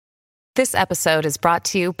This episode is brought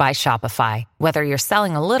to you by Shopify. Whether you're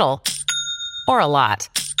selling a little or a lot,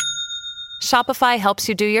 Shopify helps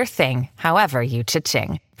you do your thing, however you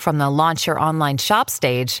cha-ching. From the launch your online shop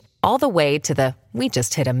stage, all the way to the we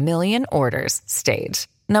just hit 1 million orders stage.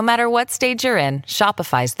 No matter what stage you're in,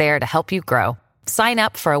 Shopify's there to help you grow. Sign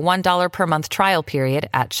up for a $1 per month trial period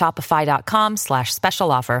at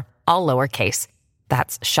shopify.com/special offer, all lowercase.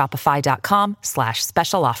 That's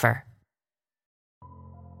shopify.com/special offer.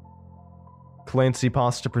 Clancy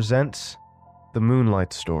Pasta presents The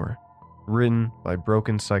Moonlight Store, written by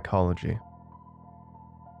Broken Psychology.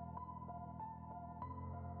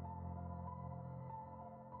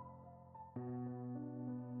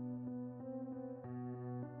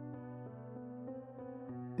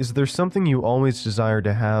 Is there something you always desire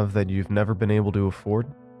to have that you've never been able to afford?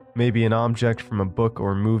 Maybe an object from a book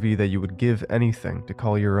or movie that you would give anything to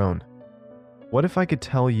call your own. What if I could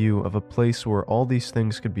tell you of a place where all these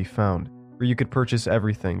things could be found, where you could purchase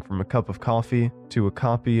everything from a cup of coffee to a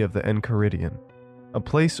copy of the Enchiridion, a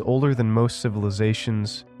place older than most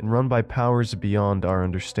civilizations and run by powers beyond our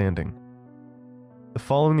understanding. The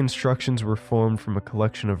following instructions were formed from a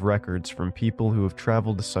collection of records from people who have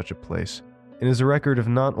traveled to such a place, and is a record of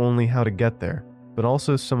not only how to get there, but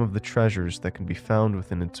also some of the treasures that can be found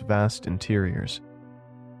within its vast interiors.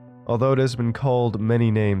 Although it has been called many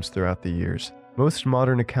names throughout the years, most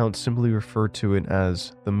modern accounts simply refer to it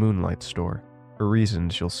as the Moonlight Store, for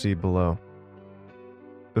reasons you'll see below.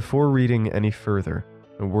 Before reading any further,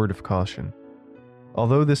 a word of caution.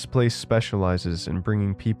 Although this place specializes in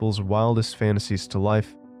bringing people's wildest fantasies to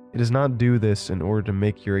life, it does not do this in order to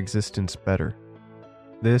make your existence better.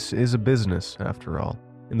 This is a business, after all,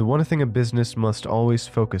 and the one thing a business must always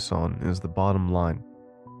focus on is the bottom line.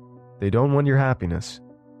 They don't want your happiness,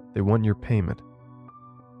 they want your payment.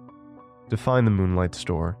 To find the Moonlight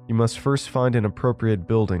Store, you must first find an appropriate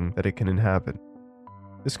building that it can inhabit.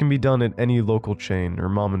 This can be done at any local chain or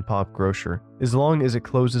mom-and-pop grocer, as long as it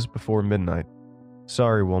closes before midnight.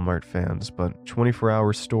 Sorry, Walmart fans, but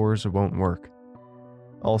 24-hour stores won't work.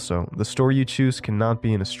 Also, the store you choose cannot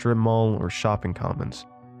be in a strip mall or shopping commons.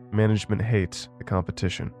 Management hates the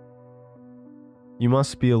competition. You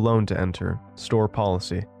must be alone to enter, store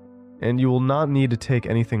policy, and you will not need to take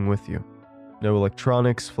anything with you. No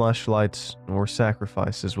electronics, flashlights, or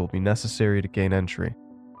sacrifices will be necessary to gain entry.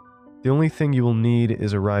 The only thing you will need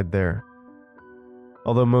is a ride there.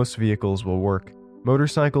 Although most vehicles will work,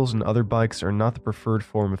 motorcycles and other bikes are not the preferred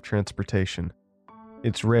form of transportation.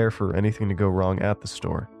 It's rare for anything to go wrong at the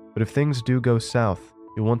store, but if things do go south,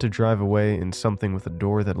 you'll want to drive away in something with a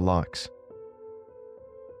door that locks.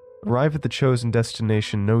 Arrive at the chosen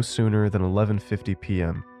destination no sooner than 11:50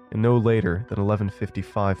 p.m. and no later than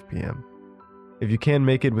 11:55 p.m. If you can't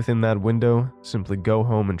make it within that window, simply go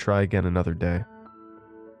home and try again another day.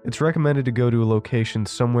 It's recommended to go to a location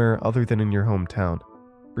somewhere other than in your hometown.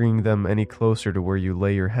 Bringing them any closer to where you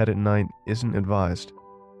lay your head at night isn't advised.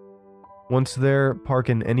 Once there, park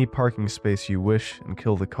in any parking space you wish and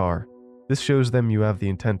kill the car. This shows them you have the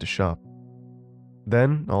intent to shop.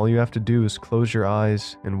 Then, all you have to do is close your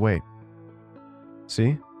eyes and wait.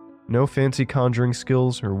 See? No fancy conjuring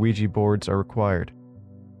skills or Ouija boards are required.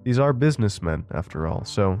 These are businessmen, after all,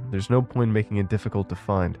 so there's no point making it difficult to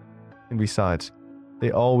find. And besides, they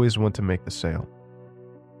always want to make the sale.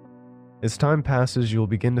 As time passes, you'll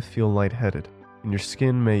begin to feel lightheaded, and your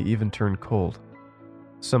skin may even turn cold.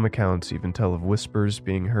 Some accounts even tell of whispers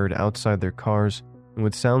being heard outside their cars and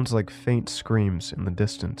what sounds like faint screams in the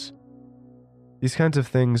distance. These kinds of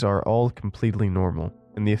things are all completely normal,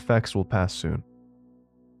 and the effects will pass soon.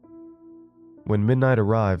 When midnight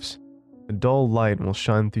arrives, a dull light will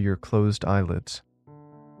shine through your closed eyelids.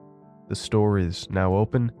 The store is now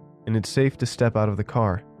open, and it's safe to step out of the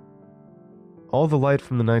car. All the light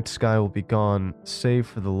from the night sky will be gone, save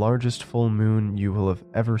for the largest full moon you will have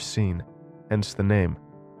ever seen, hence the name.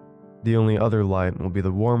 The only other light will be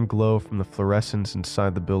the warm glow from the fluorescents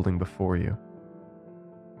inside the building before you.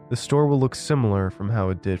 The store will look similar from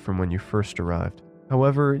how it did from when you first arrived.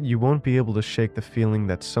 However, you won't be able to shake the feeling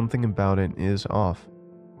that something about it is off.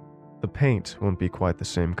 The paint won't be quite the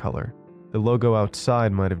same color. The logo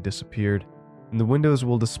outside might have disappeared, and the windows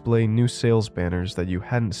will display new sales banners that you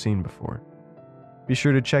hadn't seen before. Be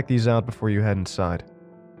sure to check these out before you head inside.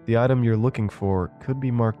 The item you're looking for could be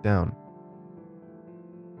marked down.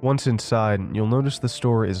 Once inside, you'll notice the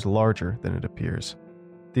store is larger than it appears.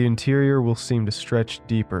 The interior will seem to stretch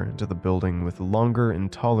deeper into the building with longer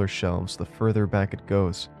and taller shelves the further back it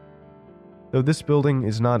goes. Though this building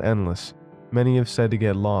is not endless, many have said to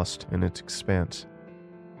get lost in its expanse.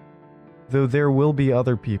 Though there will be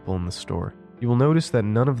other people in the store, you will notice that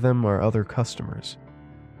none of them are other customers.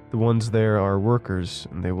 The ones there are workers,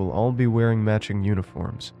 and they will all be wearing matching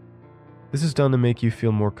uniforms. This is done to make you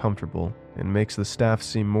feel more comfortable and makes the staff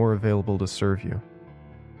seem more available to serve you.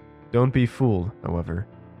 Don't be fooled, however.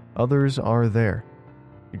 Others are there.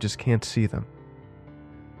 You just can't see them.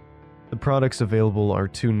 The products available are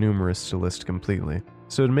too numerous to list completely,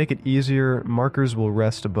 so to make it easier, markers will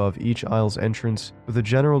rest above each aisle's entrance with a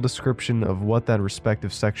general description of what that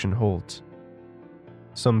respective section holds.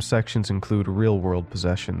 Some sections include real-world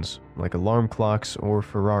possessions, like alarm clocks or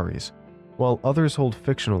Ferraris, while others hold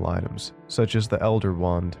fictional items, such as the Elder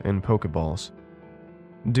Wand and Pokeballs.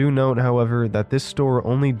 Do note, however, that this store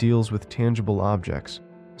only deals with tangible objects,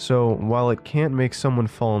 so while it can't make someone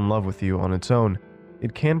fall in love with you on its own,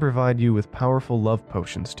 it can provide you with powerful love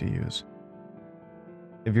potions to use.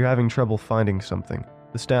 If you're having trouble finding something,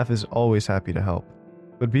 the staff is always happy to help,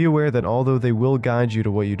 but be aware that although they will guide you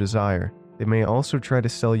to what you desire, they may also try to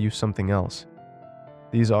sell you something else.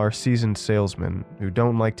 These are seasoned salesmen who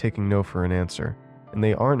don't like taking no for an answer, and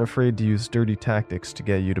they aren't afraid to use dirty tactics to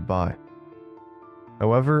get you to buy.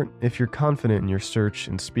 However, if you're confident in your search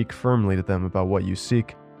and speak firmly to them about what you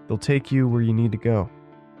seek, they'll take you where you need to go.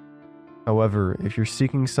 However, if you're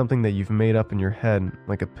seeking something that you've made up in your head,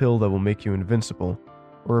 like a pill that will make you invincible,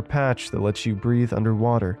 or a patch that lets you breathe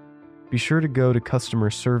underwater, be sure to go to customer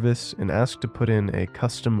service and ask to put in a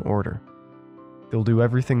custom order. They'll do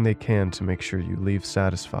everything they can to make sure you leave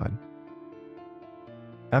satisfied.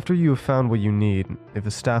 After you have found what you need, if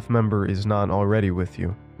a staff member is not already with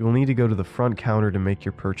you, you will need to go to the front counter to make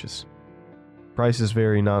your purchase. Prices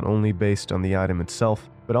vary not only based on the item itself,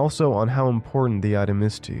 but also on how important the item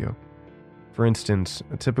is to you. For instance,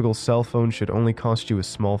 a typical cell phone should only cost you a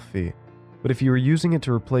small fee, but if you are using it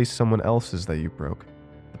to replace someone else's that you broke,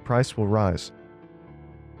 the price will rise.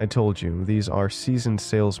 I told you, these are seasoned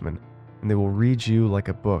salesmen, and they will read you like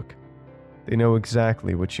a book. They know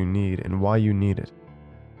exactly what you need and why you need it.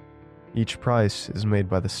 Each price is made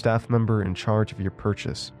by the staff member in charge of your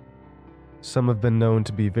purchase. Some have been known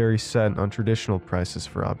to be very set on traditional prices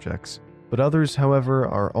for objects, but others, however,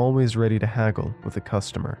 are always ready to haggle with the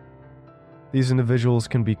customer. These individuals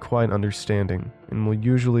can be quite understanding and will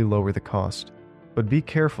usually lower the cost, but be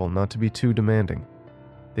careful not to be too demanding.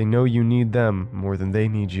 They know you need them more than they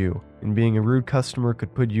need you, and being a rude customer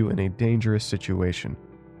could put you in a dangerous situation.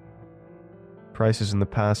 Prices in the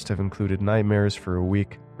past have included nightmares for a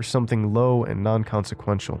week or something low and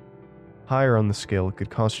non-consequential. Higher on the scale, it could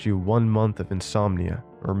cost you 1 month of insomnia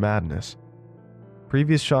or madness.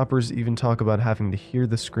 Previous shoppers even talk about having to hear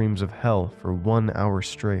the screams of hell for 1 hour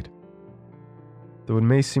straight. Though it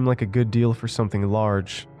may seem like a good deal for something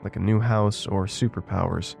large, like a new house or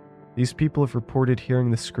superpowers, these people have reported hearing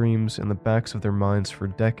the screams in the backs of their minds for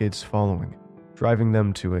decades following, driving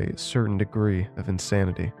them to a certain degree of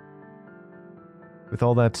insanity. With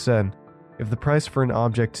all that said, if the price for an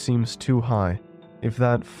object seems too high, if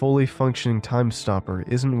that fully functioning time stopper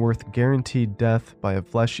isn't worth guaranteed death by a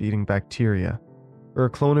flesh-eating bacteria, or a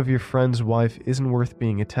clone of your friend's wife isn't worth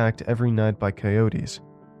being attacked every night by coyotes,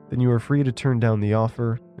 then you are free to turn down the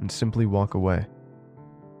offer and simply walk away.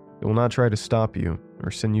 They will not try to stop you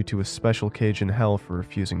or send you to a special cage in hell for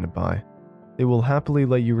refusing to buy. They will happily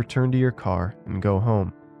let you return to your car and go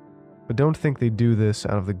home. But don't think they do this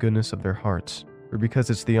out of the goodness of their hearts or because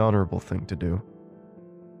it's the honorable thing to do.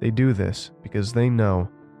 They do this because they know,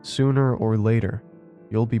 sooner or later,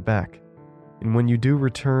 you'll be back. And when you do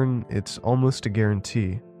return, it's almost a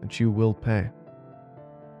guarantee that you will pay.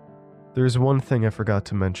 There is one thing I forgot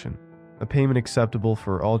to mention, a payment acceptable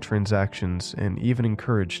for all transactions and even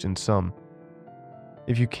encouraged in some.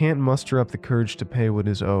 If you can't muster up the courage to pay what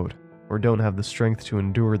is owed, or don't have the strength to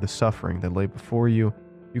endure the suffering that lay before you,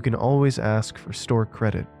 you can always ask for store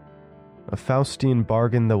credit. A Faustian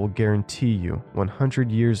bargain that will guarantee you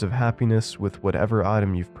 100 years of happiness with whatever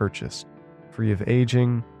item you've purchased, free of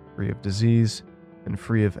aging, free of disease, and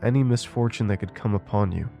free of any misfortune that could come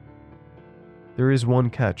upon you. There is one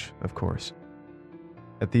catch, of course.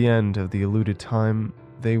 At the end of the allotted time,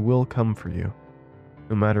 they will come for you.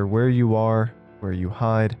 No matter where you are, where you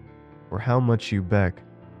hide, or how much you beg,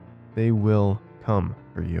 they will come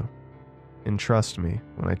for you. And trust me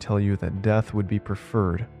when I tell you that death would be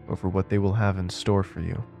preferred over what they will have in store for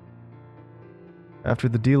you. After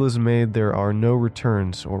the deal is made, there are no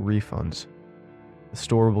returns or refunds. The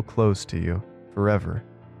store will close to you forever,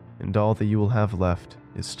 and all that you will have left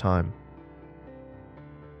is time.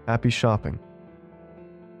 Happy shopping.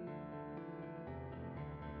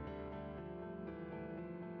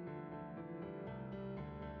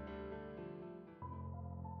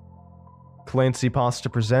 Clancy Pasta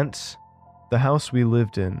presents The House We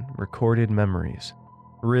Lived In, Recorded Memories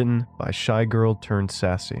Written by Shy Girl Turned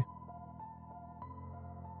Sassy.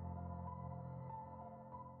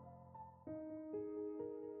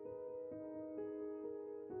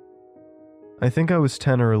 I think I was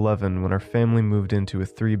 10 or 11 when our family moved into a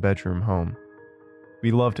 3-bedroom home.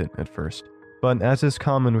 We loved it at first, but as is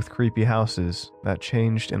common with creepy houses, that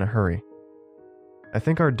changed in a hurry. I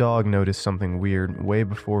think our dog noticed something weird way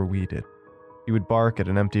before we did. He would bark at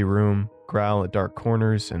an empty room, growl at dark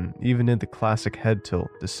corners, and even did the classic head tilt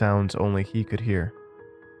to sounds only he could hear.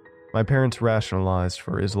 My parents rationalized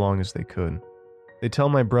for as long as they could. They tell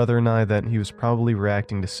my brother and I that he was probably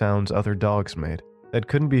reacting to sounds other dogs made that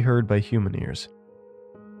couldn't be heard by human ears.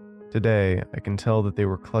 Today, I can tell that they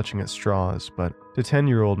were clutching at straws, but to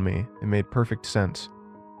 10-year-old me, it made perfect sense.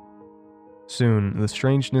 Soon, the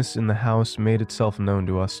strangeness in the house made itself known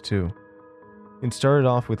to us too. It started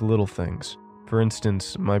off with little things. For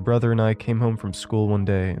instance, my brother and I came home from school one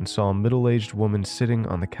day and saw a middle-aged woman sitting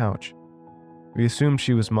on the couch. We assumed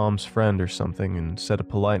she was Mom's friend or something and said a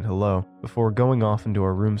polite hello before going off into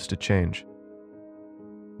our rooms to change.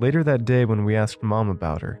 Later that day when we asked Mom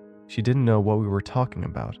about her, she didn't know what we were talking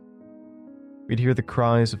about. We'd hear the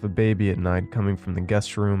cries of a baby at night coming from the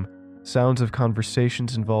guest room. Sounds of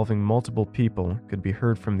conversations involving multiple people could be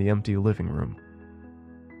heard from the empty living room.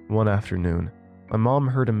 One afternoon, my mom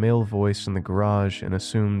heard a male voice in the garage and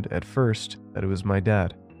assumed, at first, that it was my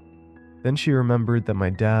dad. Then she remembered that my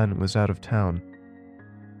dad was out of town.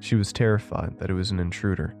 She was terrified that it was an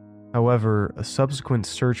intruder. However, a subsequent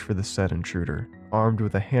search for the said intruder, armed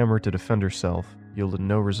with a hammer to defend herself, yielded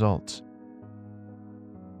no results.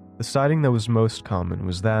 The sighting that was most common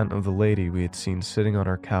was that of the lady we had seen sitting on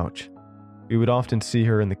our couch. We would often see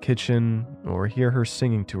her in the kitchen or hear her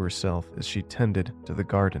singing to herself as she tended to the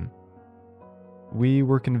garden. We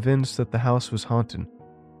were convinced that the house was haunted.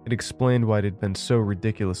 It explained why it had been so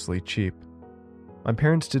ridiculously cheap. My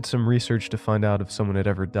parents did some research to find out if someone had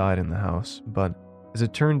ever died in the house, but as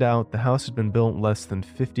it turned out, the house had been built less than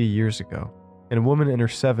 50 years ago, and a woman in her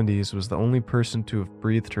 70s was the only person to have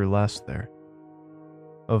breathed her last there.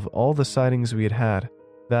 Of all the sightings we had had,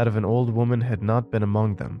 that of an old woman had not been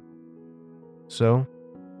among them. So,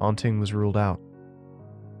 haunting was ruled out.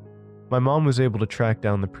 My mom was able to track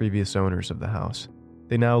down the previous owners of the house.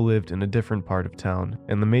 They now lived in a different part of town,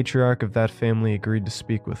 and the matriarch of that family agreed to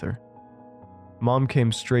speak with her. Mom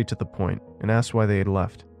came straight to the point and asked why they had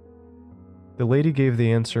left. The lady gave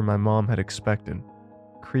the answer my mom had expected.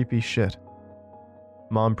 Creepy shit.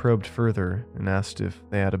 Mom probed further and asked if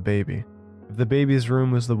they had a baby. If the baby's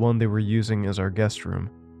room was the one they were using as our guest room.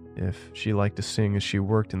 If she liked to sing as she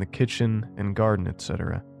worked in the kitchen and garden,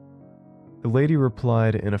 etc. The lady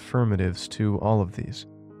replied in affirmatives to all of these.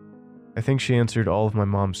 I think she answered all of my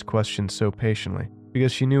mom's questions so patiently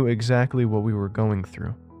because she knew exactly what we were going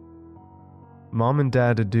through. Mom and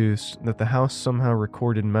Dad deduced that the house somehow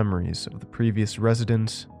recorded memories of the previous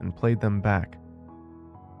residents and played them back.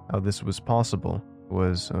 How this was possible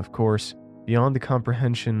was, of course, beyond the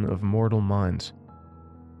comprehension of mortal minds.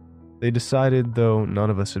 They decided, though none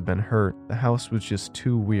of us had been hurt, the house was just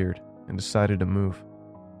too weird and decided to move.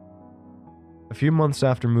 A few months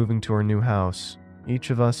after moving to our new house, each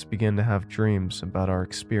of us began to have dreams about our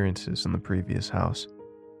experiences in the previous house.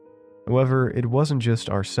 However, it wasn't just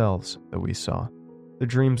ourselves that we saw. The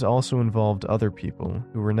dreams also involved other people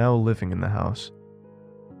who were now living in the house.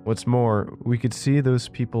 What's more, we could see those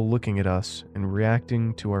people looking at us and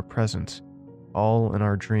reacting to our presence, all in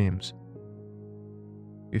our dreams.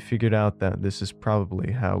 We figured out that this is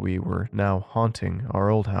probably how we were now haunting our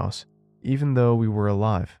old house, even though we were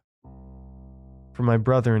alive. For my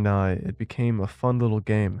brother and I, it became a fun little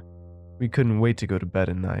game. We couldn't wait to go to bed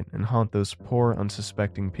at night and haunt those poor,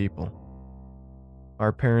 unsuspecting people.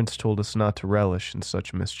 Our parents told us not to relish in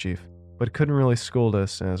such mischief, but couldn't really scold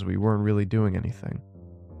us as we weren't really doing anything.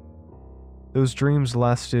 Those dreams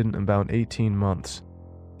lasted about 18 months,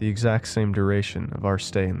 the exact same duration of our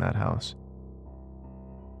stay in that house.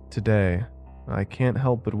 Today, I can't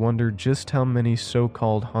help but wonder just how many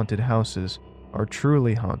so-called haunted houses are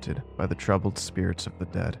truly haunted by the troubled spirits of the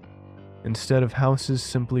dead, instead of houses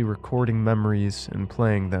simply recording memories and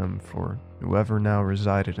playing them for whoever now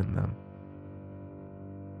resided in them.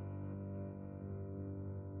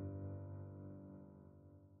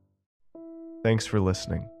 Thanks for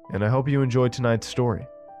listening, and I hope you enjoyed tonight's story.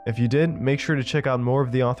 If you did, make sure to check out more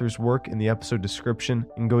of the author's work in the episode description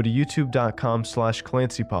and go to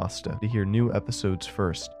youtube.com/clancypasta to hear new episodes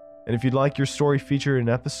first. And if you'd like your story featured in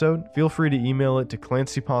an episode, feel free to email it to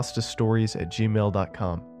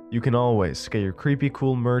clancypastastories@gmail.com. You can always get your creepy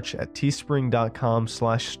cool merch at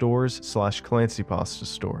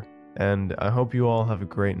teespring.com/stores/clancypastastore. And I hope you all have a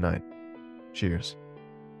great night. Cheers.